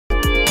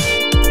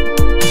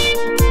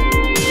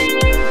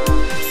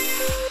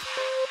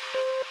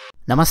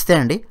నమస్తే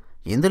అండి.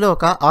 ఇందులో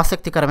ఒక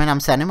ఆసక్తికరమైన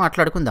అంశాన్ని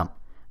మాట్లాడుకుందాం.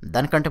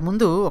 దానికంటే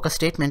ముందు ఒక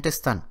స్టేట్మెంట్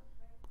ఇస్తాను.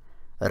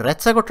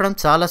 రెచ్చగొట్టడం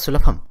చాలా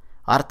సులభం,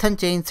 అర్థం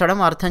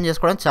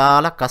చేసుకోవడం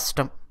చాలా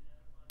కష్టం.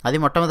 అది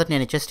మొట్టమొదటి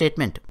నేను ఇచ్చే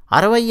స్టేట్మెంట్.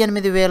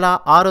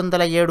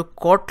 68,607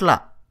 కోట్ల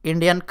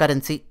ఇండియన్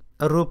కరెన్సీ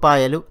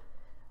రూపాయలు,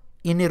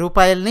 ఇన్ని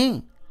రూపాయల్ని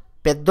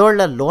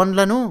పెద్దోళ్ల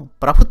లోన్లను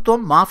ప్రభుత్వం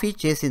మాఫీ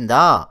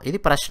చేసిందా? ఇది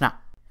ప్రశ్న.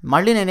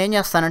 మళ్ళీ నేనేం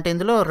చేస్తానంటే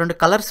ఇందులో 2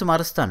 కలర్స్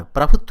మారుస్తాను.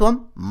 ప్రభుత్వం,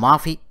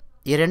 మాఫీ,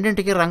 ఈ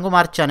రెండింటికి రంగు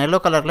మార్చాను, ఎల్లో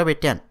కలర్లో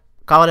పెట్టాను,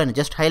 కావాలని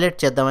జస్ట్ హైలైట్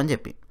చేద్దామని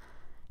చెప్పి.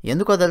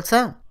 ఎందుకో తెలుసా?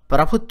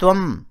 ప్రభుత్వం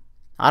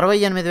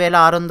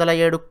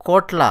 68,607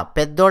 కోట్ల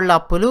పెద్దోళ్ల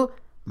అప్పులు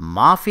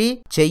మాఫీ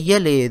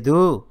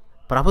చెయ్యలేదు.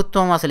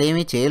 ప్రభుత్వం అసలు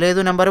ఏమీ చేయలేదు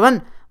నెంబర్ 1,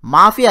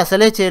 మాఫీ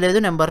అసలే చేయలేదు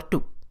నెంబర్ 2.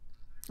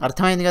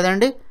 అర్థమైంది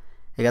కదండి.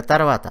 ఇక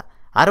తర్వాత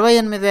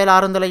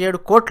 68,607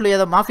 కోట్లు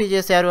ఏదో మాఫీ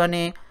చేశారు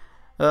అని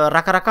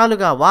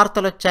రకరకాలుగా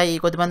వార్తలు వచ్చాయి,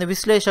 కొద్దిమంది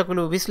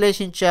విశ్లేషకులు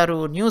విశ్లేషించారు,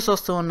 న్యూస్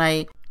వస్తూ ఉన్నాయి,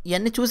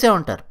 ఇవన్నీ చూసే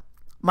ఉంటారు.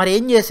 మరి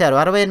ఏం చేశారు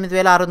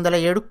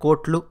 68,607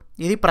 కోట్లు?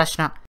 ఇది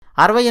ప్రశ్న.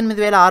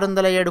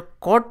 68,607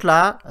 కోట్ల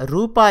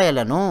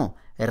రూపాయలను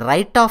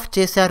రైట్ ఆఫ్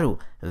చేశారు,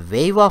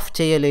 వేవ్ ఆఫ్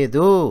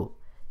చేయలేదు.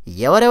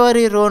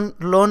 ఎవరెవరి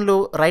లోన్లు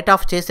రైట్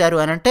ఆఫ్ చేశారు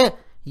అని అంటే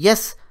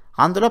ఎస్,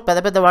 అందులో పెద్ద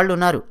పెద్ద వాళ్ళు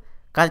ఉన్నారు.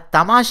 కానీ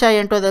తమాషా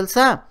ఏంటో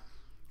తెలుసా?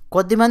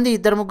 కొద్దిమంది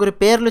 2-3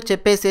 పేర్లు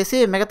చెప్పేసేసి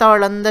మిగతా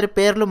వాళ్ళందరి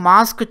పేర్లు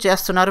మాస్క్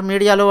చేస్తున్నారు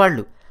మీడియాలో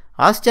వాళ్ళు.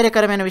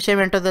 ఆశ్చర్యకరమైన విషయం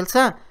ఏంటో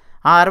తెలుసా?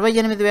 ఆ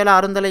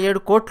 68,607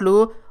 కోట్లు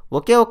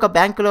ఒకే ఒక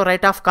బ్యాంకులో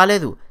రైట్ ఆఫ్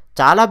కాలేదు,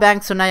 చాలా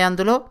బ్యాంక్స్ ఉన్నాయి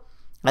అందులో.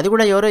 అది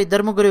కూడా ఎవరో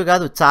 2-3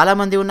 కాదు,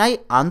 చాలామంది ఉన్నాయి.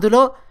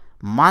 అందులో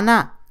మన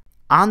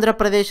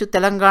ఆంధ్రప్రదేశ్,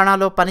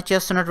 తెలంగాణలో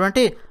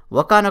పనిచేస్తున్నటువంటి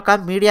ఒకానొక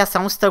మీడియా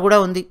సంస్థ కూడా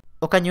ఉంది,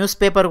 ఒక న్యూస్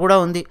పేపర్ కూడా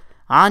ఉంది.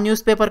 ఆ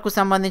న్యూస్ పేపర్కు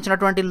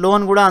సంబంధించినటువంటి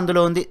లోన్ కూడా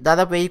అందులో ఉంది,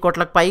 దాదాపు 1000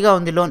 కోట్లకు పైగా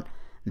ఉంది లోన్.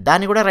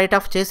 దాన్ని కూడా రైట్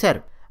ఆఫ్ చేశారు.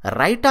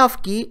 రైట్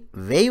ఆఫ్కి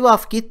వేవ్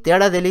ఆఫ్కి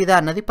తేడా తెలీదా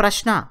అన్నది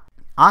ప్రశ్న.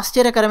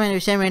 ఆశ్చర్యకరమైన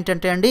విషయం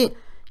ఏంటంటే అండి,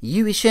 ఈ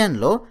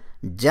విషయంలో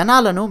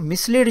జనాలను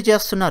మిస్లీడ్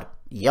చేస్తున్నారు.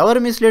 ఎవరు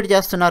మిస్లీడ్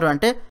చేస్తున్నారు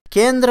అంటే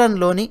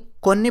కేంద్రంలోని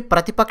కొన్ని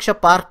ప్రతిపక్ష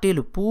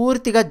పార్టీలు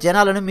పూర్తిగా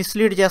జనాలను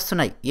మిస్లీడ్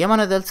చేస్తున్నాయి.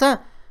 ఏమన్నా తెలుసా?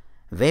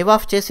 వేవ్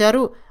ఆఫ్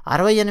చేశారు,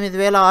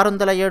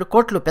 68,607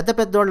 కోట్లు పెద్ద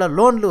పెద్దోళ్ల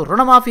లోన్లు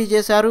రుణమాఫీ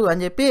చేశారు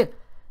అని చెప్పి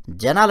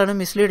జనాలను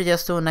మిస్లీడ్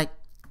చేస్తూ ఉన్నాయి.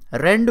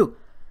 2,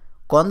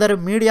 కొందరు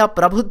మీడియా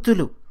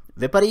ప్రబుద్ధులు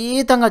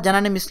విపరీతంగా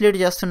జనాన్ని మిస్లీడ్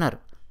చేస్తున్నారు.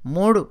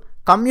 3,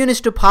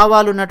 కమ్యూనిస్టు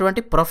భావాలు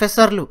ఉన్నటువంటి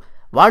ప్రొఫెసర్లు,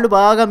 వాళ్ళు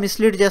బాగా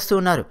మిస్లీడ్ చేస్తూ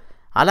ఉన్నారు.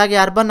 అలాగే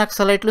అర్బన్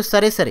నక్సలైట్లు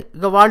సరే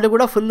ఇక వాళ్ళు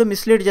కూడా ఫుల్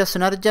మిస్లీడ్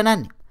చేస్తున్నారు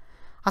జనాన్ని.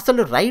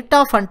 అసలు రైట్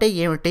ఆఫ్ అంటే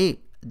ఏమిటి?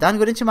 దాని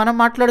గురించి మనం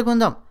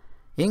మాట్లాడుకుందాం.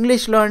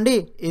 ఇంగ్లీష్లో అండి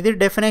ఇది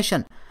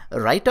definition.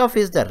 Right of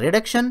is the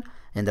reduction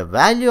in the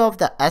value of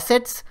the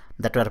assets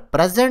that are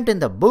present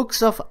in the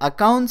books of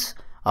accounts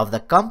of the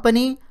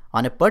company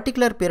on a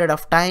particular period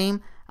of time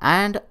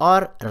and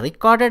are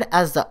recorded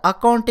as the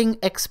accounting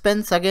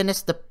expense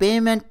against the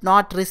payment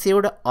not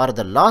received or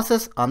the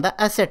losses on the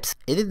assets.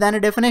 ఇది దాని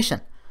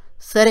definition.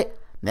 సరే,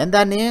 నేను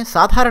దాన్ని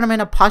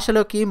సాధారణమైన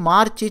భాషలోకి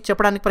మార్చి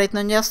చెప్పడానికి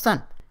ప్రయత్నం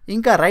చేస్తాను.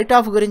 ఇంకా రైట్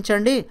ఆఫ్ గురించి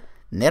అండి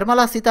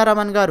నిర్మలా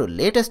సీతారామన్ గారు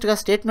లేటెస్ట్గా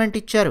స్టేట్మెంట్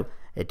ఇచ్చారు.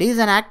 It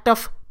is an act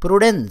of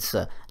prudence,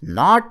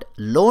 not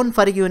loan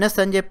forgiveness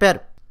అని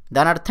చెప్పారు.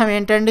 దాని అర్థం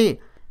ఏంటండి?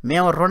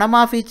 మేము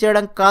రుణమాఫీ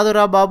చేయడం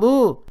కాదురా బాబు,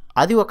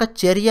 అది ఒక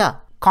చర్య,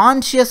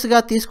 కాన్షియస్గా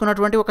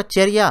తీసుకున్నటువంటి ఒక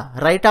చర్య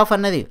రైట్ ఆఫ్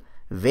అన్నది,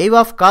 వేవ్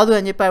ఆఫ్ కాదు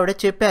అని చెప్పి ఆవిడ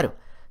చెప్పారు.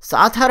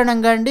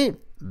 సాధారణంగా అండి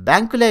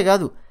బ్యాంకులే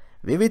కాదు,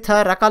 వివిధ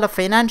రకాల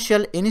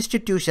ఫైనాన్షియల్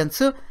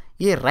ఇన్స్టిట్యూషన్స్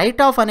ఈ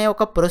రైట్ ఆఫ్ అనే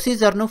ఒక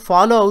ప్రొసీజర్ను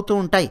ఫాలో అవుతూ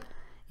ఉంటాయి.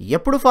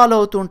 ఎప్పుడు ఫాలో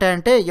అవుతూ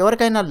ఉంటాయంటే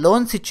ఎవరికైనా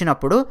లోన్స్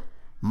ఇచ్చినప్పుడు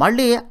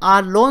మళ్ళీ ఆ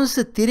లోన్స్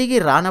తిరిగి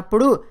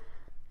రానప్పుడు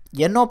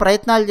ఎన్నో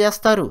ప్రయత్నాలు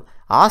చేస్తారు.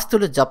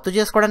 ఆస్తులు జప్తు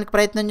చేసుకోవడానికి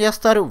ప్రయత్నం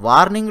చేస్తారు,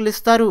 వార్నింగ్లు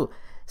ఇస్తారు,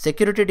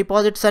 సెక్యూరిటీ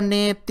డిపాజిట్స్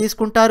అన్నీ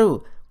తీసుకుంటారు,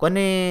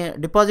 కొన్ని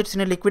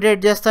డిపాజిట్స్ని లిక్విడేట్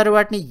చేస్తారు,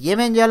 వాటిని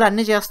ఏమేం చేయాలో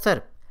అన్నీ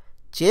చేస్తారు.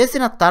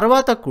 చేసిన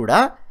తర్వాత కూడా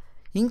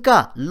ఇంకా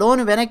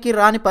లోన్ వెనక్కి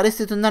రాని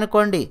పరిస్థితి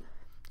ఉందనుకోండి,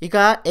 ఇక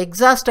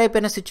ఎగ్జాస్ట్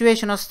అయిపోయిన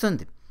సిచ్యువేషన్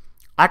వస్తుంది.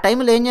 ఆ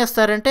టైంలో ఏం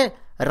చేస్తారంటే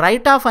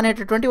రైట్ ఆఫ్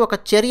అనేటటువంటి ఒక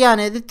చర్య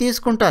అనేది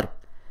తీసుకుంటారు.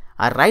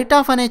 ఆ రైట్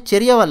ఆఫ్ అనే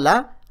చర్య వల్ల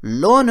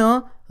లోను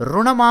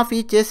రుణమాఫీ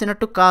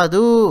చేసినట్టు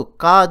కాదు.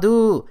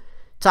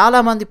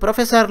 చాలామంది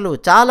ప్రొఫెసర్లు,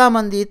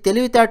 చాలామంది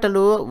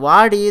తెలివితేటలు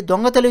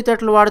దొంగ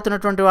తెలివితేటలు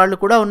వాడుతున్నటువంటి వాళ్ళు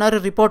కూడా ఉన్నారు,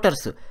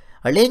 రిపోర్టర్స్.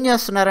 వాళ్ళు ఏం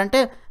చేస్తున్నారంటే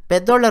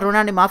పెద్దోళ్ల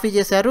రుణాన్ని మాఫీ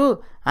చేశారు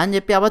అని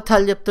చెప్పి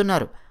అబద్ధాలు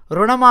చెప్తున్నారు.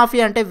 రుణమాఫీ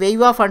అంటే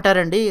వేవ్ ఆఫ్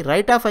అంటారండి,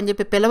 రైట్ ఆఫ్ అని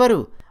చెప్పి పిలవరు.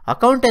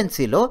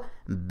 అకౌంటెన్సీలో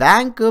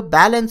బ్యాంక్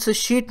బ్యాలెన్స్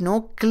షీట్ను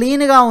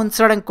క్లీన్గా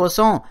ఉంచడం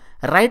కోసం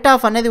రైట్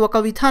ఆఫ్ అనేది ఒక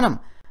విధానం.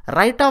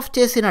 రైట్ ఆఫ్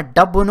చేసిన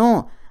డబ్బును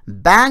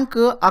బ్యాంక్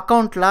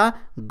అకౌంట్ల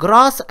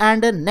gross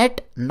and net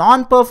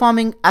non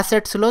performing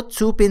అసెట్స్లో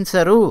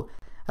చూపించరు.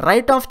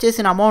 రైట్ ఆఫ్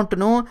చేసిన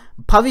అమౌంట్ను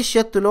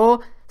భవిష్యత్తులో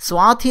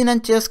స్వాధీనం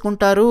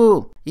చేసుకుంటారు.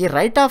 ఈ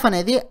రైట్ ఆఫ్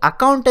అనేది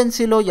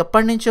అకౌంటెన్సీలో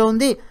ఎప్పటి నుంచో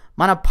ఉంది,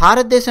 మన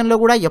భారతదేశంలో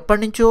కూడా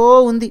ఎప్పటి నుంచో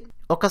ఉంది.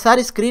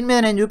 ఒకసారి స్క్రీన్ మీద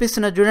నేను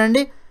చూపిస్తున్నా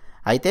చూడండి.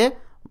 అయితే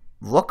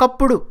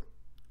ఒకప్పుడు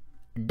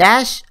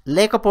డాష్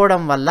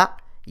లేకపోవడం వల్ల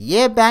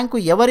ఏ బ్యాంకు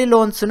ఎవరి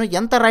లోన్స్ను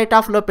ఎంత రైట్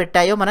ఆఫ్లో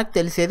పెట్టాయో మనకు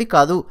తెలిసేది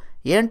కాదు.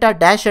 ఏంటా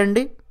డాష్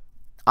అండి?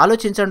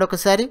 ఆలోచించండి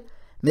ఒకసారి.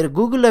 మీరు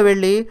గూగుల్లో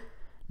వెళ్ళి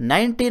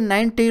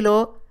 1990లో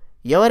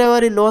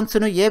ఎవరెవరి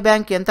లోన్స్ను ఏ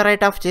బ్యాంక్ ఎంత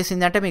రైట్ ఆఫ్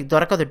చేసింది అంటే మీకు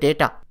దొరకదు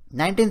డేటా.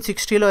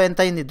 1960లో ఎంత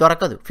అయింది?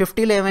 దొరకదు.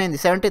 50లో ఏమైంది?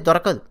 70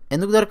 దొరకదు.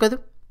 ఎందుకు దొరకదు?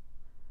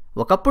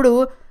 ఒకప్పుడు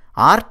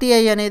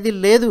ఆర్టీఐ అనేది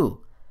లేదు.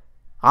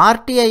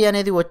 ఆర్టీఐ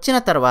అనేది వచ్చిన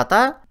తర్వాత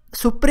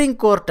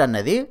సుప్రీంకోర్టు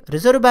అన్నది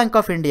రిజర్వ్ బ్యాంక్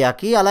ఆఫ్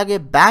ఇండియాకి అలాగే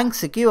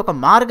బ్యాంక్స్కి ఒక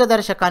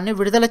మార్గదర్శకాన్ని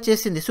విడుదల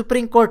చేసింది.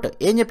 సుప్రీంకోర్టు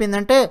ఏం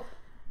చెప్పిందంటే,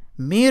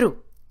 మీరు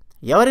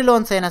ఎవరి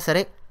లోన్స్ అయినా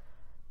సరే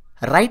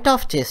రైట్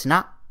ఆఫ్ చేసినా,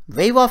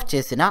 వెయివ్ ఆఫ్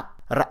చేసినా,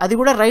 అది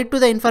కూడా right to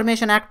the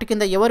information act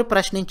కింద ఎవరు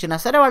ప్రశ్నించినా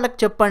సరే వాళ్ళకి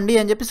చెప్పండి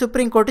అని చెప్పి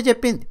సుప్రీంకోర్టు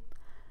చెప్పింది.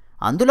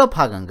 అందులో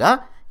భాగంగా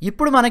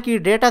ఇప్పుడు మనకి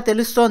డేటా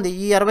తెలుస్తోంది.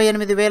 ఈ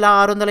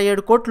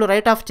 68,607 కోట్లు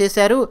రైట్ ఆఫ్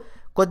చేశారు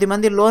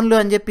కొద్దిమంది లోన్లు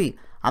అని చెప్పి.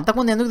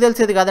 అంతకుముందు ఎందుకు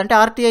తెలిసేది కాదంటే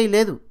ఆర్టీఐ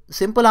లేదు.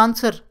 Simple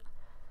answer.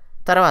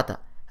 తర్వాత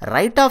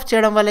రైట్ ఆఫ్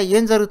చేయడం వల్ల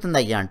ఏం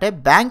జరుగుతుందయ్యా అంటే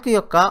బ్యాంకు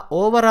యొక్క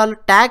ఓవరాల్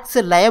ట్యాక్స్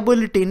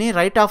లయబిలిటీని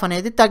రైట్ ఆఫ్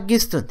అనేది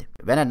తగ్గిస్తుంది.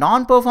 When a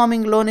non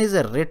performing loan is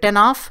return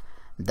of,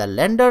 the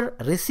lender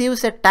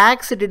receives a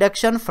tax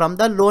deduction from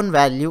the loan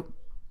value.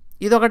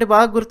 ఇదొకటి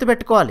బాగా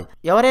గుర్తుపెట్టుకోవాలి.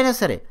 ఎవరైనా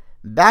సరే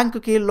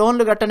బ్యాంకుకి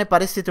లోన్లు కట్టని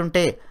పరిస్థితి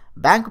ఉంటే,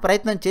 బ్యాంకు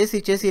ప్రయత్నం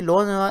చేసి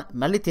లోన్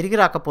మళ్ళీ తిరిగి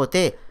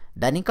రాకపోతే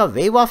దాన్ని ఇంకా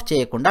వెయివ్ ఆఫ్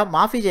చేయకుండా,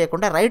 మాఫీ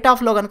చేయకుండా రైట్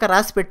ఆఫ్లో కనుక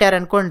రాసి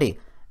పెట్టారనుకోండి,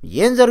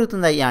 ఏం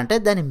జరుగుతుందయ్యా అంటే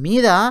దాని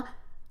మీద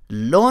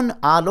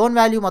ఆ లోన్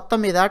వాల్యూ మొత్తం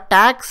మీద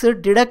ట్యాక్స్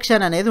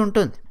డిడక్షన్ అనేది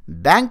ఉంటుంది.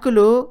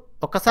 బ్యాంకులు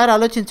ఒక్కసారి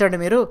ఆలోచించండి,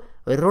 మీరు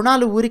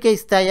రుణాలు ఊరికే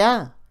ఇస్తాయా?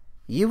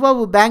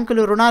 ఇవ్వవు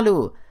బ్యాంకులు రుణాలు.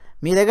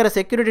 మీ దగ్గర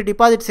సెక్యూరిటీ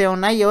డిపాజిట్స్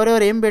ఏమున్నాయి,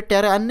 ఎవరెవరు ఏం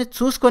పెట్టారో అన్నీ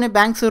చూసుకొని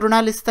బ్యాంక్స్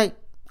రుణాలు ఇస్తాయి.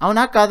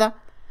 అవునా కాదా?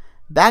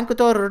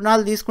 బ్యాంకుతో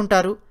రుణాలు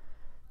తీసుకుంటారు,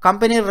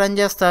 కంపెనీలు రన్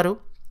చేస్తారు,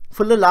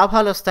 ఫుల్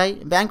లాభాలు వస్తాయి,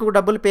 బ్యాంకుకు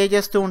డబ్బులు పే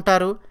చేస్తూ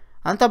ఉంటారు,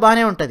 అంతా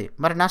బాగానే ఉంటుంది.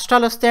 మరి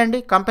నష్టాలు వస్తాయండి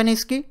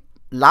కంపెనీస్కి.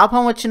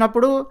 లాభం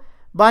వచ్చినప్పుడు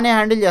బాగానే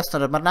హ్యాండిల్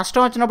చేస్తున్నారు, మరి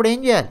నష్టం వచ్చినప్పుడు ఏం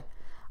చేయాలి?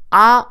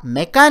 ఆ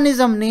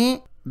మెకానిజంని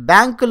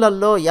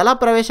బ్యాంకులలో ఎలా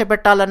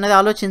ప్రవేశపెట్టాలన్నది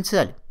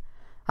ఆలోచించాలి.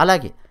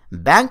 అలాగే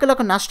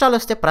బ్యాంకులకు నష్టాలు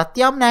వస్తే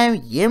ప్రత్యామ్నాయం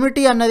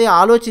ఏమిటి అన్నది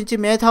ఆలోచించి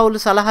మేధావులు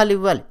సలహాలు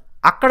ఇవ్వాలి.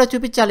 అక్కడ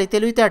చూపించాలి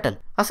తెలివితేటలు.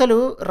 అసలు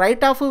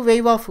రైట్ ఆఫ్,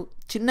 వెయివ్ ఆఫ్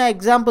చిన్న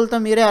ఎగ్జాంపుల్తో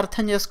మీరే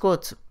అర్థం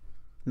చేసుకోవచ్చు.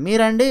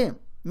 మీరండి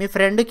మీ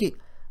ఫ్రెండ్కి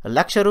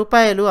 1,00,000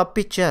 రూపాయలు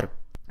అప్పిచ్చారు.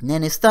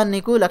 నేను ఇస్తాను,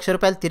 నీకు 1,00,000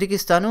 రూపాయలు తిరిగి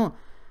ఇస్తాను,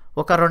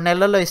 ఒక 2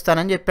 నెలల్లో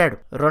ఇస్తానని చెప్పాడు.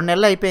 2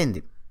 నెలలు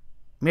అయిపోయింది,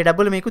 మీ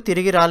డబ్బులు మీకు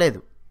తిరిగి రాలేదు.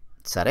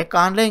 సరే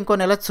కాన్లే ఇంకో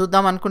నెల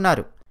చూద్దాం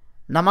అనుకున్నారు,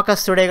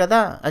 నమ్మకస్తుడే కదా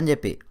అని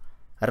చెప్పి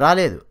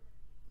రాలేదు.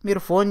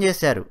 మీరు ఫోన్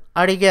చేశారు,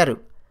 అడిగారు,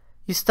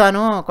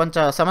 ఇస్తాను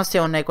కొంచెం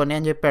సమస్య ఉన్నాయి కొన్ని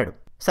అని చెప్పాడు.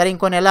 సరే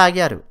ఇంకో నెల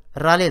ఆగారు,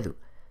 రాలేదు.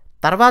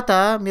 తర్వాత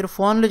మీరు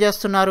ఫోన్లు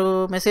చేస్తున్నారు,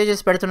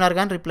 మెసేజెస్ పెడుతున్నారు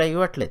కానీ రిప్లై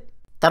ఇవ్వట్లేదు.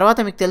 తర్వాత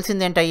మీకు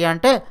తెలిసింది ఏంటయ్యా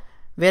అంటే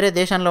వేరే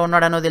దేశంలో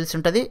ఉన్నాడనో తెలిసి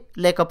ఉంటుంది,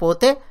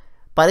 లేకపోతే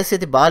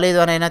పరిస్థితి బాగాలేదు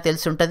అనైనా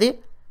తెలిసి ఉంటుంది,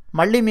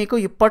 మళ్ళీ మీకు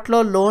ఇప్పట్లో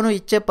లోను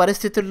ఇచ్చే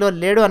పరిస్థితుల్లో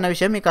లేడు అన్న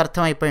విషయం మీకు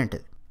అర్థమైపోయి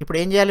ఉంటుంది. ఇప్పుడు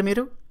ఏం చేయాలి?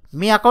 మీరు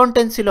మీ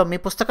అకౌంటెన్సీలో, మీ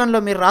పుస్తకంలో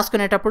మీరు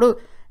రాసుకునేటప్పుడు,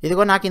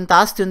 ఇదిగో నాకు ఇంత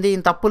ఆస్తి ఉంది,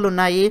 ఇంత అప్పులు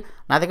ఉన్నాయి,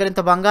 నా దగ్గర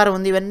ఇంత బంగారం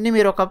ఉంది, ఇవన్నీ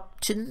మీరు ఒక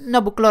చిన్న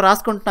బుక్లో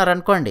రాసుకుంటున్నారు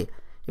అనుకోండి.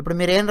 ఇప్పుడు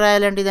మీరు ఏం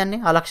రాయాలండి దాన్ని?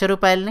 ఆ 1,00,000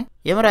 రూపాయలని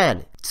ఏం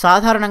రాయాలి?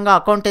 సాధారణంగా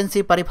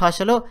అకౌంటెన్సీ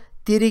పరిభాషలో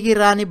తిరిగి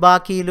రాని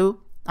బాకీలు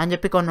అని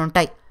చెప్పి కొన్ని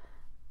ఉంటాయి.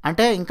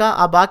 అంటే ఇంకా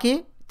ఆ బాకీ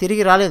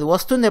తిరిగి రాలేదు,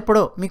 వస్తుంది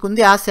ఎప్పుడో,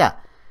 మీకుంది ఆశ,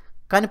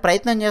 కానీ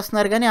ప్రయత్నం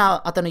చేస్తున్నారు కానీ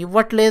అతను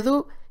ఇవ్వట్లేదు,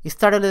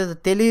 ఇస్తాడో లేదో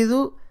తెలియదు,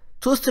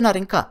 చూస్తున్నారు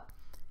ఇంకా.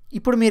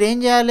 ఇప్పుడు మీరేం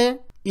చేయాలి?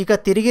 ఇక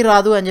తిరిగి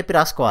రాదు అని చెప్పి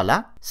రాసుకోవాలా?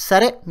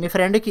 సరే మీ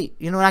ఫ్రెండ్కి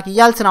నువ్వు నాకు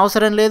ఇవ్వాల్సిన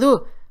అవసరం లేదు,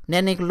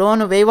 నేను నీకు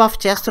లోన్ వెయివ్ ఆఫ్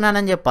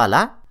చేస్తున్నానని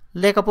చెప్పాలా?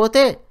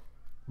 లేకపోతే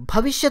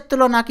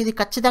భవిష్యత్తులో నాకు ఇది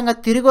ఖచ్చితంగా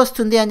తిరిగి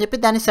వస్తుంది అని చెప్పి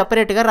దాన్ని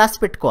సెపరేట్గా రాసి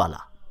పెట్టుకోవాలా?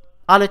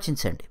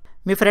 ఆలోచించండి.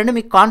 మీ ఫ్రెండ్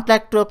మీకు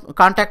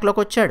కాంటాక్ట్లోకి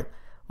వచ్చాడు,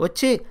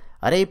 వచ్చి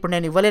అరే ఇప్పుడు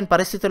నేను ఇవ్వలేని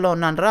పరిస్థితుల్లో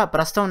ఉన్నానురా,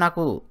 ప్రస్తుతం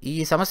నాకు ఈ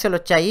సమస్యలు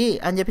వచ్చాయి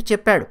అని చెప్పి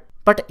చెప్పాడు.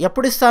 బట్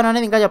ఎప్పుడు ఇస్తాను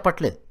అనేది ఇంకా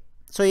చెప్పట్లేదు.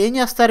 సో ఏం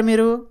చేస్తారు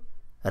మీరు?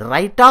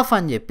 రైట్ ఆఫ్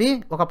అని చెప్పి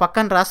ఒక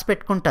పక్కన రాసి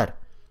పెట్టుకుంటారు.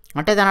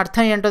 అంటే దాని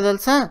అర్థం ఏంటో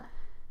తెలుసా?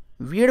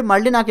 వీడు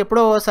మళ్ళీ నాకు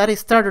ఎప్పుడో ఒకసారి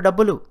ఇస్తాడు,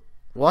 డబ్బులు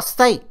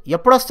వస్తాయి,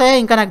 ఎప్పుడు వస్తాయో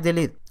ఇంకా నాకు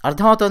తెలియదు.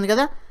 అర్థమవుతుంది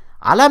కదా?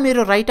 అలా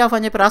మీరు రైట్ ఆఫ్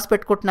అని చెప్పి రాసి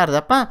పెట్టుకుంటున్నారు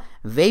తప్ప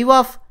వెయివ్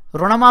ఆఫ్,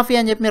 రుణమాఫీ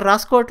అని చెప్పి మీరు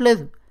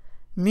రాసుకోవట్లేదు.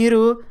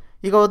 మీరు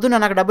ఇక వద్దు,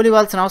 నాకు డబ్బులు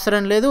ఇవ్వాల్సిన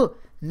అవసరం లేదు,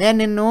 నేను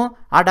నిన్ను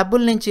ఆ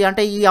డబ్బుల నుంచి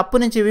అంటే ఈ అప్పు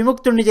నుంచి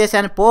విముక్తుడిని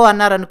చేశాను పో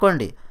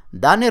అన్నారనుకోండి,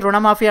 దాన్ని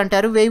రుణమాఫీ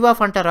అంటారు, వెయివ్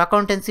ఆఫ్ అంటారు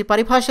అకౌంటెన్సీ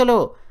పరిభాషలో.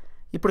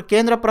 ఇప్పుడు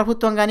కేంద్ర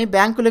ప్రభుత్వం కానీ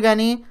బ్యాంకులు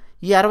కానీ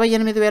ఈ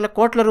 68,000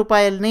 కోట్ల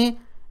రూపాయలని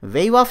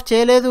వెయివ్ ఆఫ్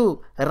చేయలేదు,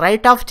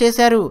 రైట్ ఆఫ్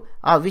చేశారు.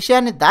 ఆ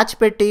విషయాన్ని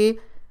దాచిపెట్టి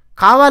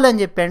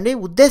కావాలని చెప్పండి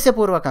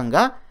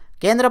ఉద్దేశపూర్వకంగా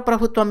కేంద్ర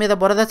ప్రభుత్వం మీద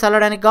బురద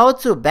చల్లడానికి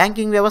కావచ్చు,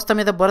 బ్యాంకింగ్ వ్యవస్థ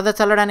మీద బురద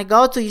చల్లడానికి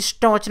కావచ్చు,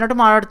 ఇష్టం వచ్చినట్టు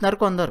మాట్లాడుతున్నారు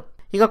కొందరు.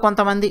 ఇక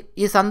కొంతమంది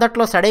ఈ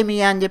సందట్లో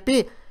సడేమియా అని చెప్పి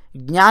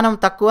జ్ఞానం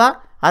తక్కువ,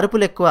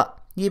 అరుపులు ఎక్కువ,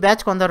 ఈ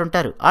బ్యాచ్ కొందరు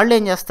ఉంటారు. వాళ్ళు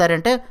ఏం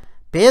చేస్తారంటే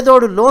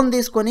పేదోడు లోన్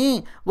తీసుకొని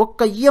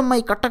ఒక్క ఈఎంఐ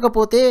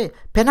కట్టకపోతే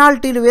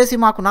పెనాల్టీలు వేసి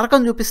మాకు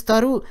నరకం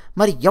చూపిస్తారు,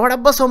 మరి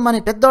ఎవడబ్బ సొమ్మని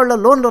పెద్దోళ్ళ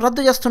లోన్లు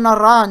రద్దు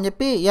చేస్తున్నారా అని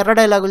చెప్పి ఎర్ర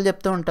డైలాగులు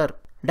చెప్తూ ఉంటారు.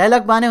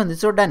 డైలాగ్ బాగానే ఉంది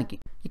చూడడానికి.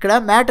 ఇక్కడ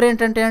మ్యాటర్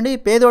ఏంటంటే అండి,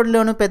 పేదోడి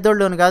లోను పెద్దోడి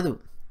లోను కాదు,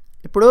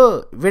 ఇప్పుడు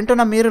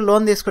వింటున్న మీరు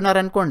లోన్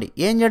తీసుకున్నారనుకోండి,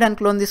 ఏం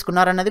చేయడానికి లోన్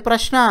తీసుకున్నారన్నది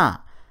ప్రశ్న.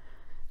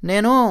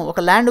 నేను ఒక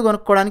ల్యాండ్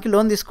కొనుక్కోవడానికి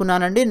లోన్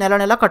తీసుకున్నానండి, నెల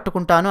నెల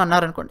కట్టుకుంటాను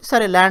అన్నారనుకోండి.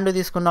 సరే, ల్యాండ్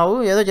తీసుకున్నావు,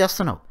 ఏదో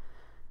చేస్తున్నావు.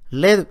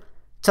 లేదు,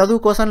 చదువు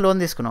కోసం లోన్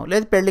తీసుకున్నావు,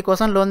 లేదు పెళ్లి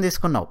కోసం లోన్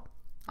తీసుకున్నావు.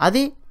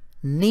 అది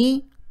నీ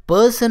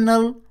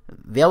పర్సనల్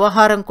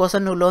వ్యవహారం కోసం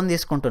నువ్వు లోన్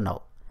తీసుకుంటున్నావు.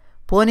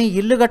 పోనీ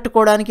ఇల్లు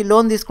కట్టుకోవడానికి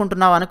లోన్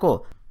తీసుకుంటున్నావు అనుకో,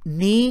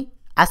 నీ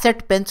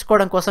అసెట్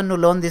పెంచుకోవడం కోసం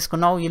నువ్వు లోన్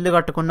తీసుకున్నావు, ఇల్లు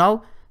కట్టుకున్నావు.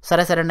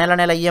 సరే నెల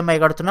నెల ఈఎంఐ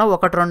కడుతున్నావు,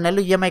 1-2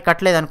 నెలలు ఈఎంఐ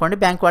కట్టలేదు అనుకోండి,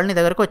 బ్యాంక్ వాళ్ళు నీ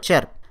దగ్గరకు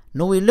వచ్చారు.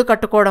 నువ్వు ఇల్లు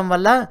కట్టుకోవడం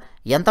వల్ల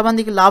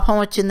ఎంతమందికి లాభం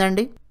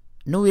వచ్చిందండి?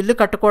 నువ్వు ఇల్లు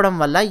కట్టుకోవడం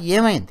వల్ల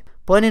ఏమైంది?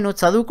 పోనీ నువ్వు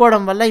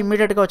చదువుకోవడం వల్ల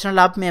ఇమ్మీడియట్గా వచ్చిన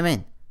లాభం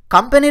ఏమైంది?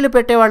 కంపెనీలు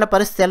పెట్టే వాళ్ళ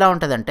పరిస్థితి ఎలా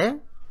ఉంటుందంటే,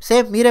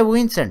 సేమ్ మీరే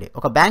ఊహించండి.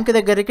 ఒక బ్యాంకు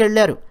దగ్గరికి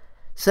వెళ్ళారు,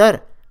 సార్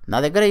నా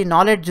దగ్గర ఈ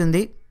నాలెడ్జ్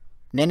ఉంది,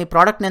 నేను ఈ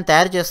ప్రోడక్ట్ నేను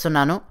తయారు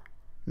చేస్తున్నాను,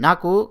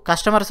 నాకు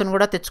కస్టమర్స్ని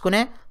కూడా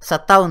తెచ్చుకునే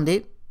సత్తా ఉంది,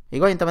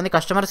 ఇగో ఇంతమంది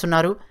కస్టమర్స్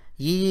ఉన్నారు,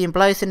 ఈ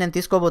ఎంప్లాయీస్ని నేను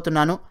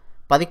తీసుకోబోతున్నాను,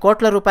 10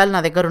 కోట్ల రూపాయలు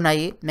నా దగ్గర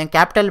ఉన్నాయి, నేను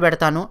క్యాపిటల్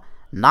పెడతాను,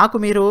 నాకు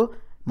మీరు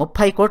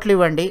 30 కోట్లు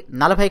ఇవ్వండి,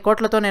 40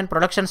 కోట్లతో నేను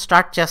ప్రొడక్షన్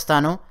స్టార్ట్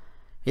చేస్తాను,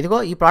 ఇదిగో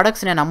ఈ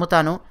ప్రోడక్ట్స్ నేను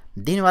అమ్ముతాను,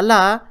 దీనివల్ల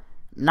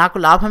నాకు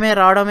లాభమే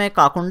రావడమే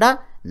కాకుండా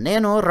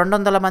నేను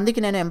 200 మందికి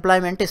నేను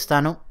ఎంప్లాయ్మెంట్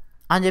ఇస్తాను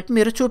అని చెప్పి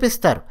మీరు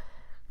చూపిస్తారు.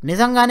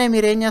 నిజంగానే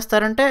మీరు ఏం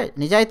చేస్తారంటే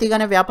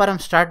నిజాయితీగానే వ్యాపారం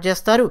స్టార్ట్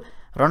చేస్తారు,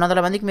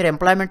 200 మందికి మీరు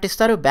ఎంప్లాయ్మెంట్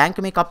ఇస్తారు, బ్యాంక్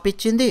మీకు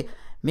అప్పిచ్చింది,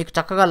 మీకు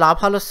చక్కగా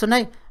లాభాలు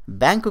వస్తున్నాయి,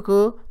 బ్యాంకుకు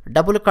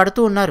డబ్బులు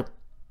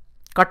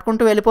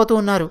కట్టుకుంటూ వెళ్ళిపోతూ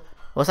ఉన్నారు.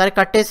 ఒకసారి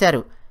కట్టేశారు,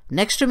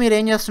 నెక్స్ట్ మీరు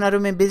ఏం చేస్తున్నారు,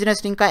 మీ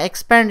బిజినెస్ని ఇంకా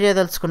ఎక్స్పాండ్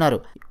చేయదలుచుకున్నారు,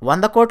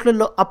 100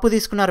 కోట్లలో అప్పు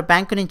తీసుకున్నారు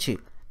బ్యాంకు నుంచి,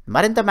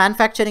 మరింత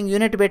మ్యానుఫ్యాక్చరింగ్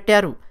యూనిట్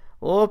పెట్టారు,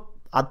 ఓ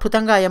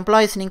అద్భుతంగా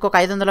ఎంప్లాయీస్ని ఇంకొక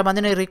 500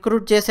 మందిని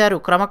రిక్రూట్ చేశారు,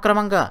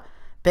 క్రమక్రమంగా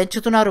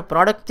పెంచుతున్నారు,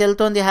 ప్రోడక్ట్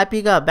వెళ్తోంది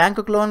హ్యాపీగా,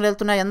 బ్యాంకుకు లోన్లు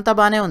వెళ్తున్నాయి, ఎంత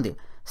బాగానే ఉంది.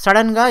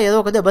 సడన్గా ఏదో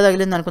ఒక దెబ్బ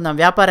తగిలింది అనుకుందాం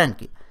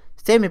వ్యాపారానికి.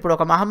 సేమ్ ఇప్పుడు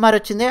ఒక మహమ్మారి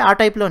వచ్చిందే ఆ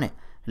టైప్లోనే.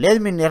 లేదు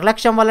మీ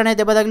నిర్లక్ష్యం వల్లనే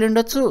దెబ్బ తగిలి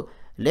ఉండొచ్చు,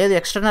 లేదు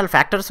ఎక్స్టర్నల్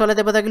ఫ్యాక్టర్స్ వల్ల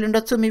దెబ్బ తగిలి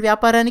ఉండొచ్చు మీ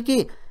వ్యాపారానికి.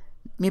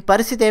 మీ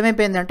పరిస్థితి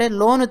ఏమైపోయిందంటే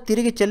లోను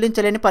తిరిగి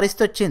చెల్లించలేని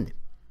పరిస్థితి వచ్చింది.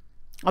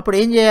 అప్పుడు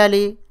ఏం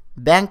చేయాలి?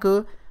 బ్యాంకు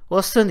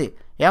వస్తుంది,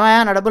 ఏమయ్యా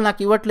నా డబ్బులు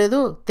నాకు ఇవ్వట్లేదు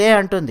తే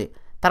అంటుంది.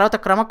 తర్వాత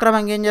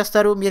క్రమక్రమంగా ఏం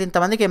చేస్తారు, మీరు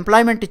ఇంతమందికి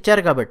ఎంప్లాయ్మెంట్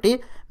ఇచ్చారు కాబట్టి,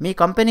 మీ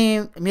కంపెనీ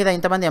మీద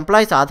ఇంతమంది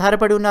ఎంప్లాయీస్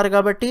ఆధారపడి ఉన్నారు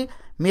కాబట్టి,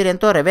 మీరు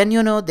ఎంతో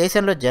రెవెన్యూను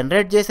దేశంలో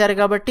జనరేట్ చేశారు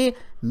కాబట్టి,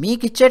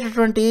 మీకు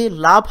ఇచ్చేటటువంటి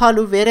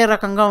లాభాలు వేరే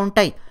రకంగా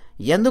ఉంటాయి.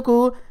 ఎందుకు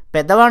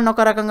పెద్దవాడిని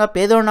ఒక రకంగా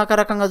పేదవాడిని ఒక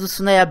రకంగా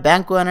చూస్తుంది ఆ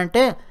బ్యాంకు అని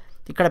అంటే,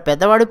 ఇక్కడ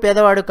పెద్దవాడు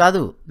పేదవాడు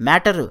కాదు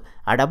మ్యాటరు,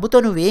 ఆ డబ్బుతో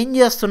నువ్వేం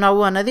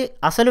చేస్తున్నావు అన్నది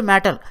అసలు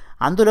మ్యాటర్.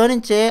 అందులో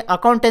నుంచే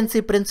అకౌంటెన్సీ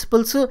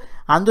ప్రిన్సిపల్స్,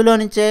 అందులో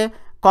నుంచే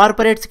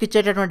కార్పొరేట్స్కి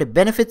ఇచ్చేటటువంటి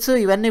బెనిఫిట్స్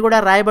ఇవన్నీ కూడా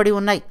రాయబడి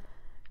ఉన్నాయి.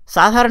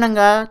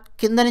 సాధారణంగా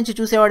కింద నుంచి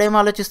చూసేవాడు ఏం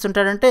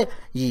ఆలోచిస్తుంటాడంటే,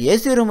 ఈ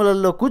ఏసీ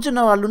రూములలో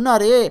కూర్చున్న వాళ్ళు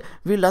ఉన్నారే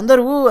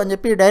వీళ్ళందరూ అని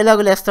చెప్పి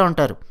డైలాగులు వేస్తూ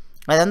ఉంటారు.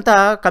 అదంతా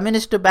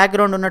కమ్యూనిస్ట్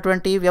బ్యాక్గ్రౌండ్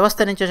ఉన్నటువంటి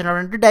వ్యవస్థ నుంచి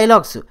వచ్చినటువంటి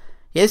డైలాగ్స్.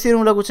 ఏసీ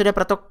రూమ్లో కూర్చునే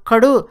ప్రతి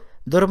ఒక్కడు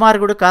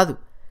దుర్మార్గుడు కాదు.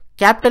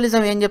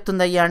 క్యాపిటలిజం ఏం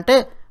చెప్తుందయ్యా అంటే,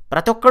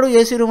 ప్రతి ఒక్కడు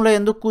ఏసీ రూమ్లో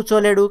ఎందుకు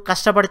కూర్చోలేడు,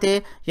 కష్టపడితే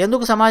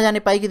ఎందుకు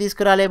సమాజాన్ని పైకి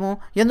తీసుకురాలేము,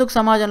 ఎందుకు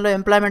సమాజంలో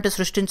ఎంప్లాయ్మెంట్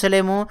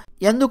సృష్టించలేము,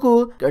 ఎందుకు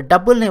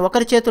డబ్బుల్ని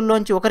ఒకరి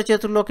చేతుల్లోంచి ఒకరి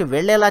చేతుల్లోకి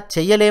వెళ్ళేలా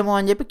చెయ్యలేము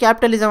అని చెప్పి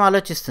క్యాపిటలిజం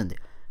ఆలోచిస్తుంది.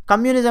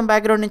 కమ్యూనిజం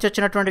బ్యాక్గ్రౌండ్ నుంచి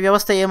వచ్చినటువంటి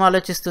వ్యవస్థ ఏం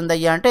ఆలోచిస్తుంది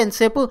అయ్యా అంటే,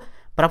 ఎంతసేపు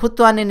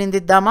ప్రభుత్వాన్ని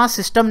నిందిద్దామా,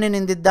 సిస్టమ్ని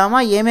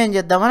నిందిద్దామా, ఏమేం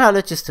చేద్దామని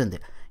ఆలోచిస్తుంది.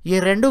 ఈ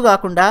రెండు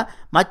కాకుండా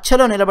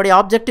మధ్యలో నిలబడి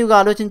ఆబ్జెక్టివ్గా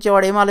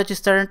ఆలోచించేవాడు ఏం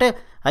ఆలోచిస్తాడంటే,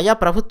 అయ్యా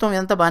ప్రభుత్వం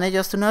ఎంత బాగానే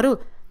చేస్తున్నారు,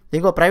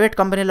 ఇగో ప్రైవేట్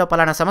కంపెనీలో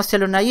పలానా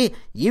సమస్యలు ఉన్నాయి,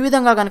 ఈ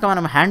విధంగా కనుక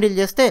మనం హ్యాండిల్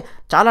చేస్తే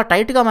చాలా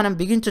టైట్గా మనం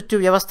బిగించవచ్చు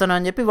వ్యవస్థను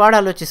అని చెప్పి వాడు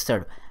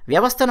ఆలోచిస్తాడు.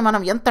 వ్యవస్థను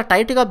మనం ఎంత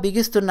టైట్గా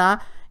బిగిస్తున్నా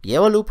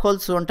ఏవో లూప్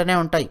హోల్స్ ఉంటూనే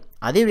ఉంటాయి.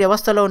 అది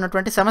వ్యవస్థలో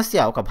ఉన్నటువంటి సమస్య.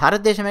 ఒక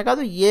భారతదేశమే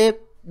కాదు, ఏ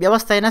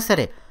వ్యవస్థ అయినా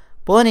సరే.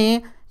 పోనీ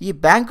ఈ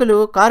బ్యాంకులు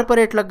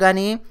కార్పొరేట్లకు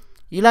కానీ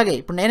ఇలాగే,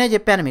 ఇప్పుడు నేనే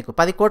చెప్పాను మీకు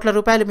 10 కోట్ల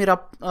రూపాయలు మీరు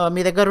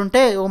మీ దగ్గర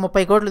ఉంటే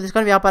 30 కోట్లు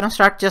తీసుకొని వ్యాపారం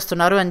స్టార్ట్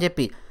చేస్తున్నారు అని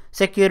చెప్పి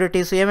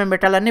సెక్యూరిటీస్ ఏమేమి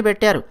పెట్టాలన్నీ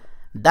పెట్టారు.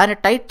 దాన్ని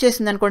టైట్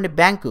చేసింది అనుకోండి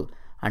బ్యాంకు,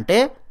 అంటే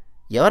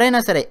ఎవరైనా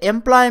సరే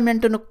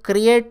ఎంప్లాయ్మెంట్ను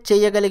క్రియేట్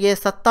చేయగలిగే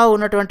సత్తా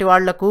ఉన్నటువంటి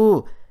వాళ్లకు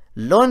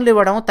లోన్లు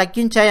ఇవ్వడం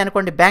తగ్గించాయి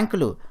అనుకోండి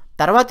బ్యాంకులు.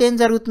 తర్వాత ఏం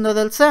జరుగుతుందో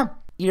తెలుసా,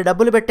 ఈ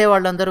డబ్బులు పెట్టే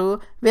వాళ్ళందరూ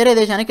వేరే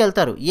దేశానికి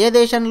వెళ్తారు. ఏ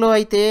దేశంలో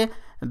అయితే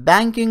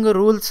బ్యాంకింగ్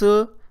రూల్స్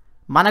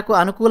మనకు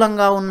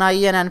అనుకూలంగా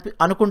ఉన్నాయి అని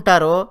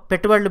అనుకుంటారో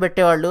పెట్టుబడులు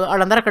పెట్టేవాళ్ళు,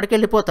 వాళ్ళందరూ అక్కడికి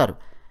వెళ్ళిపోతారు.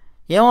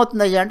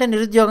 ఏమవుతుందయ్యా అంటే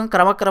నిరుద్యోగం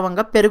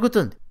క్రమక్రమంగా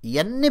పెరుగుతుంది.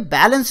 ఇవన్నీ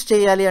బ్యాలెన్స్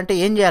చేయాలి అంటే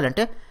ఏం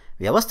చేయాలంటే,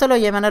 వ్యవస్థలో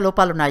ఏమైనా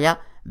లోపాలు ఉన్నాయా,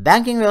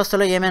 బ్యాంకింగ్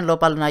వ్యవస్థలో ఏమైనా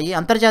లోపాలు ఉన్నాయి,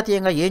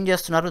 అంతర్జాతీయంగా ఏం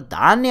చేస్తున్నారు,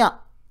 దాన్ని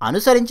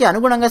అనుసరించి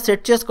అనుగుణంగా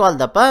సెట్ చేసుకోవాలి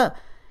తప్ప,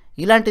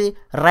 ఇలాంటి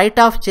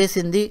రైట్ ఆఫ్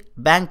చేసింది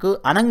బ్యాంకు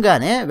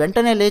అనంగానే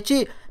వెంటనే లేచి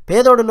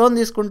పేదోడు లోన్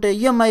తీసుకుంటే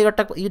ఈఎంఐ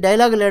కట్టకు, ఈ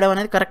డైలాగ్ లేయడం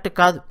అనేది కరెక్ట్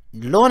కాదు.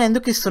 లోన్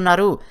ఎందుకు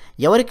ఇస్తున్నారు,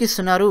 ఎవరికి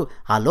ఇస్తున్నారు,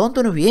 ఆ లోన్తో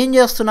నువ్వు ఏం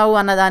చేస్తున్నావు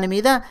అన్న దాని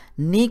మీద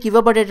నీకు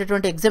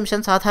ఇవ్వబడేటటువంటి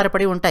ఎగ్జంప్షన్స్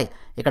ఆధారపడి ఉంటాయి.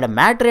 ఇక్కడ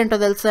మ్యాటర్ ఏంటో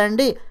తెలుసా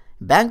అండి,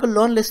 బ్యాంకులు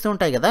లోన్లు ఇస్తూ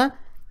ఉంటాయి కదా,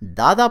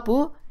 దాదాపు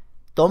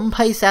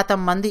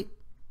 90% మంది,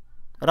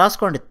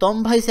 రాసుకోండి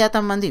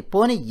 90% మంది,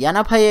 పోనీ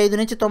 85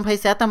 నుంచి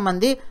 90%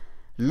 మంది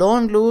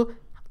లోన్లు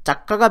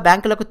చక్కగా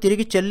బ్యాంకులకు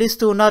తిరిగి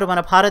చెల్లిస్తూ ఉన్నారు మన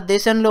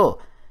భారతదేశంలో.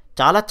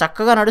 చాలా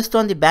చక్కగా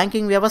నడుస్తోంది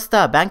బ్యాంకింగ్ వ్యవస్థ,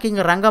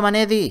 బ్యాంకింగ్ రంగం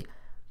అనేది.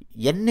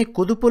 ఎన్ని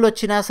కుదుపులు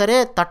వచ్చినా సరే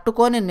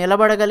తట్టుకొని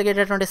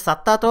నిలబడగలిగేటటువంటి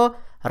సత్తాతో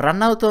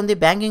రన్ అవుతోంది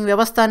బ్యాంకింగ్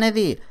వ్యవస్థ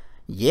అనేది.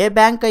 ఏ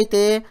బ్యాంక్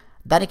అయితే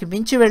దానికి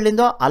మించి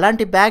వెళ్ళిందో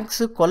అలాంటి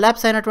బ్యాంక్స్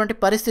కొలాప్స్ అయినటువంటి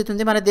పరిస్థితి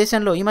ఉంది మన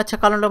దేశంలో, ఈ మధ్య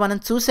కాలంలో మనం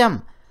చూసాం.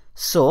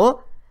 సో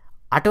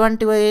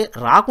అటువంటివి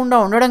రాకుండా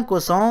ఉండడం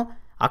కోసం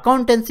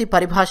అకౌంటెన్సీ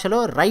పరిభాషలో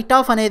రైట్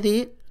ఆఫ్ అనేది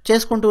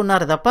చేసుకుంటూ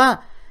ఉన్నారు తప్ప,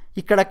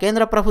 ఇక్కడ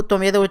కేంద్ర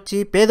ప్రభుత్వం ఏదో వచ్చి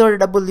పేదోడి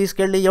డబ్బులు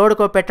తీసుకెళ్ళి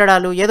ఎవడికో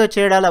పెట్టడాలు, ఏదో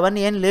చేయడాలు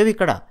అవన్నీ ఏం లేవు.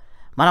 ఇక్కడ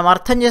మనం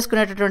అర్థం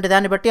చేసుకునేటటువంటి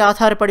దాన్ని బట్టి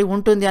ఆధారపడి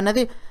ఉంటుంది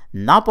అన్నది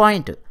నా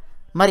పాయింట్.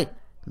 మరి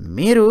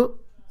మీరు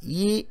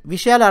ఈ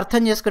విషయాలు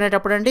అర్థం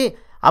చేసుకునేటప్పుడు అండి,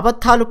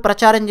 అబద్ధాలు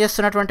ప్రచారం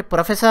చేస్తున్నటువంటి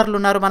ప్రొఫెసర్లు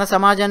ఉన్నారు మన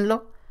సమాజంలో,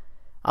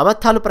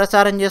 అబద్ధాలు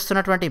ప్రచారం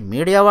చేస్తున్నటువంటి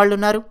మీడియా వాళ్ళు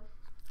ఉన్నారు,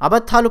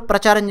 అబద్ధాలు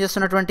ప్రచారం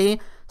చేస్తున్నటువంటి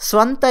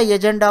స్వంత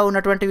ఎజెండా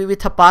ఉన్నటువంటి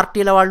వివిధ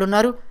పార్టీల వాళ్ళు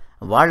ఉన్నారు.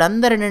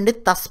 వాళ్ళందరి నుండి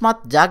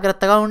తస్మాత్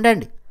జాగ్రత్తగా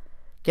ఉండండి.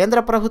 కేంద్ర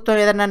ప్రభుత్వం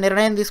ఏదైనా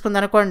నిర్ణయం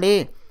తీసుకుందనుకోండి,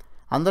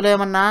 అందులో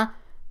ఏమన్నా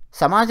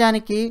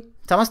సమాజానికి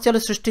సమస్యలు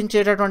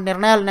సృష్టించేటటువంటి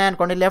నిర్ణయాలు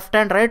ఉన్నాయనుకోండి, లెఫ్ట్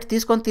అండ్ రైట్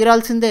తీసుకొని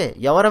తీరాల్సిందే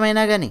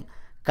ఎవరమైనా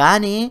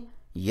కానీ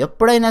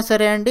ఎప్పుడైనా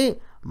సరే అండి,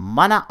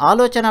 మన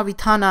ఆలోచన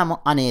విధానం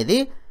అనేది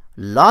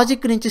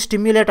లాజిక్ నుంచి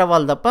స్టిమ్యులేట్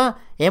అవ్వాలి తప్ప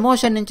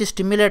ఎమోషన్ నుంచి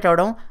స్టిమ్యులేట్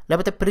అవ్వడం,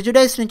 లేకపోతే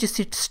ప్రిజుడైజ్ నుంచి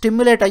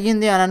స్టిమ్యులేట్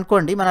అయ్యింది అని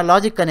అనుకోండి, మన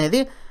లాజిక్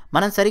అనేది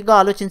మనం సరిగ్గా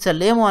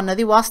ఆలోచించలేము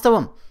అన్నది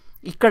వాస్తవం.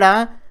 ఇక్కడ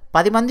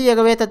 10 మంది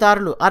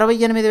ఎగవేతదారులు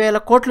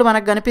 68,000 కోట్లు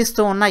మనకు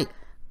కనిపిస్తూ ఉన్నాయి.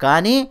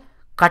 కానీ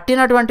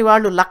కట్టినటువంటి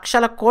వాళ్ళు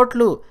లక్షల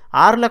కోట్లు,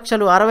 6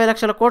 లక్షలు 60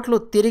 లక్షల కోట్లు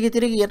తిరిగి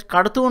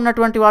కడుతూ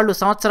ఉన్నటువంటి వాళ్ళు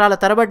సంవత్సరాల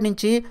తరబడి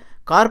నుంచి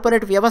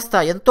కార్పొరేట్ వ్యవస్థ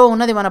ఎంతో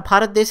ఉన్నది మన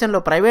భారతదేశంలో,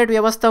 ప్రైవేట్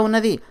వ్యవస్థ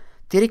ఉన్నది,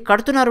 తిరిగి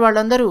కడుతున్నారు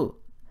వాళ్ళందరూ.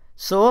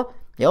 సో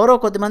ఎవరో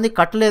కొద్దిమంది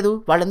కట్టలేదు,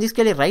 వాళ్ళని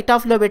తీసుకెళ్ళి రైట్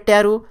ఆఫ్లో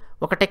పెట్టారు,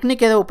 ఒక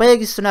టెక్నిక్ ఏదో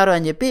ఉపయోగిస్తున్నారు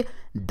అని చెప్పి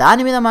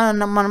దాని మీద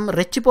మనం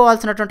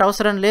రెచ్చిపోవాల్సినటువంటి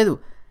అవసరం లేదు.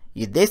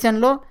 ఈ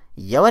దేశంలో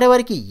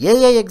ఎవరెవరికి ఏ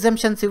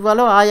ఎగ్జంప్షన్స్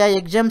ఇవ్వాలో ఆయా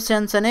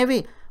ఎగ్జంప్షన్స్ అనేవి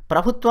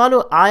ప్రభుత్వాలు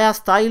ఆయా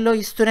స్థాయిల్లో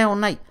ఇస్తూనే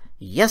ఉన్నాయి.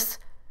 ఎస్,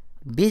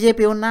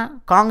 బీజేపీ ఉన్నా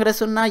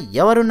కాంగ్రెస్ ఉన్నా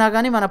ఎవరున్నా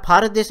కానీ మన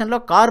భారతదేశంలో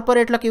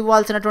కార్పొరేట్లకు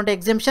ఇవ్వాల్సినటువంటి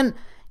ఎగ్జంప్షన్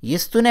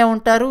ఇస్తూనే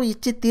ఉంటారు,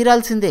 ఇచ్చి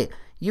తీరాల్సిందే.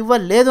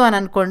 ఇవ్వలేదు అని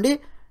అనుకోండి,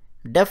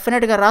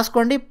 డెఫినెట్గా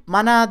రాసుకోండి,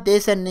 మన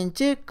దేశం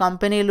నుంచి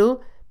కంపెనీలు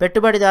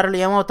పెట్టుబడిదారులు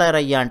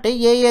ఏమవుతారయ్యా అంటే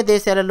ఏ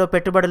దేశాలలో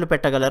పెట్టుబడులు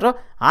పెట్టగలరో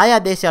ఆయా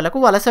దేశాలకు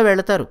వలస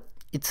వెళతారు.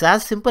 It's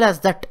as simple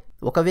as that.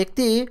 ఒక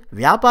వ్యక్తి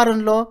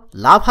వ్యాపారంలో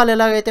లాభాలు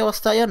ఎలాగైతే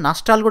వస్తాయో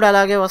నష్టాలు కూడా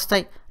అలాగే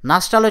వస్తాయి.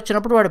 నష్టాలు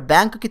వచ్చినప్పుడు వాడు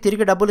బ్యాంకుకి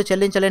తిరిగి డబ్బులు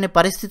చెల్లించలేని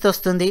పరిస్థితి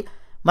వస్తుంది.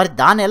 మరి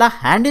దాన్ని ఎలా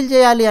హ్యాండిల్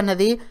చేయాలి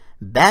అన్నది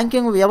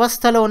బ్యాంకింగ్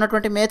వ్యవస్థలో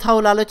ఉన్నటువంటి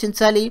మేధావులు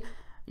ఆలోచించాలి.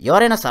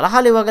 ఎవరైనా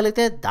సలహాలు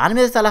ఇవ్వగలిగితే దాని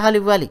మీద సలహాలు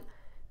ఇవ్వాలి.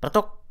 ప్రతి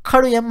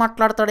ఒక్కడు ఏం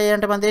మాట్లాడతాడు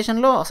అంటే మన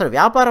దేశంలో అసలు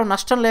వ్యాపారం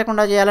నష్టం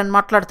లేకుండా చేయాలని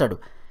మాట్లాడతాడు.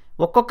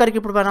 ఒక్కొక్కరికి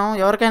ఇప్పుడు మనం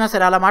ఎవరికైనా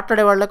సరే అలా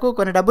మాట్లాడే వాళ్లకు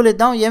కొన్ని డబ్బులు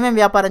ఇద్దాం, ఏమేమి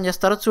వ్యాపారం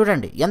చేస్తారో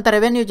చూడండి, ఎంత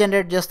రెవెన్యూ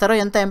జనరేట్ చేస్తారో,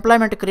 ఎంత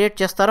ఎంప్లాయ్మెంట్ క్రియేట్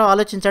చేస్తారో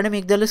ఆలోచించండి,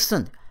 మీకు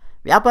తెలుస్తుంది.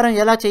 వ్యాపారం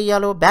ఎలా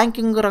చేయాలో,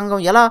 బ్యాంకింగ్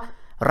రంగం ఎలా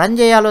రన్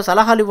చేయాలో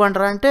సలహాలు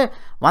ఇవ్వండి అంటే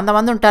 100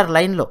 మంది ఉంటారు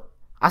లైన్లో.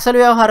 అసలు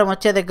వ్యవహారం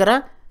వచ్చే దగ్గర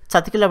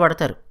చతికిల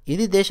పడతారు.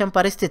 ఇది దేశం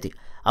పరిస్థితి.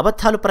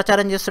 అబద్ధాలు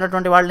ప్రచారం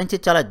చేస్తున్నటువంటి వాళ్ళ నుంచి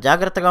చాలా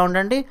జాగ్రత్తగా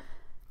ఉండండి.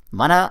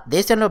 మన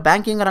దేశంలో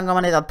బ్యాంకింగ్ రంగం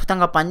అనేది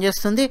అద్భుతంగా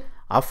పనిచేస్తుంది.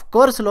 Of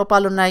course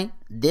లోపాలున్నాయి.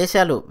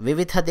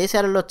 వివిధ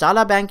దేశాలలో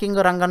చాలా బ్యాంకింగ్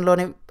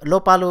రంగంలోని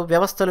లోపాలు,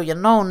 వ్యవస్థలు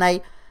ఎన్నో ఉన్నాయి.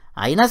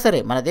 అయినా సరే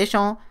మన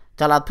దేశం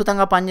చాలా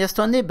అద్భుతంగా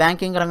పనిచేస్తుంది.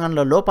 బ్యాంకింగ్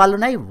రంగంలో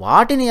లోపాలున్నాయి,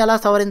 వాటిని ఎలా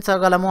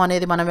సవరించగలము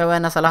అనేది మనం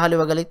ఏమైనా సలహాలు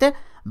ఇవ్వగలిగితే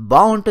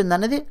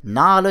బాగుంటుందన్నది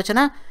నా ఆలోచన.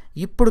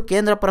 ఇప్పుడు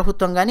కేంద్ర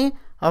ప్రభుత్వం కానీ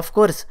అఫ్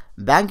కోర్స్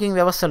బ్యాంకింగ్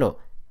వ్యవస్థలో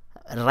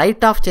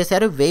రైట్ ఆఫ్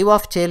చేశారు, వేవ్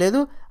ఆఫ్ చేయలేదు.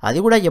 అది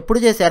కూడా ఎప్పుడు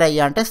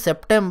చేశారయ్యా అంటే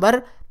September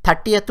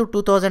 30th,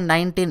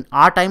 2019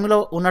 ఆ టైంలో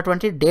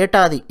ఉన్నటువంటి డేటా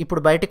అది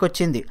ఇప్పుడు బయటకు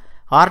వచ్చింది.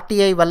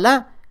 ఆర్టీఐ వల్ల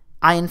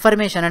ఆ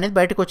ఇన్ఫర్మేషన్ అనేది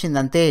బయటకు వచ్చింది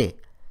అంతే.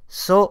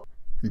 సో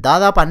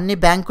దాదాపు అన్ని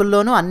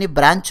బ్యాంకుల్లోనూ అన్ని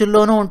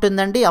బ్రాంచుల్లోనూ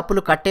ఉంటుందండి.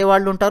 అప్పులు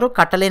కట్టేవాళ్ళు ఉంటారు,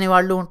 కట్టలేని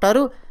వాళ్ళు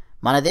ఉంటారు.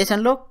 మన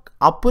దేశంలో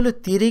అప్పులు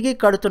తిరిగి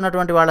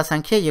కడుతున్నటువంటి వాళ్ళ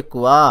సంఖ్య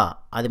ఎక్కువ,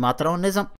 అది మాత్రం నిజం.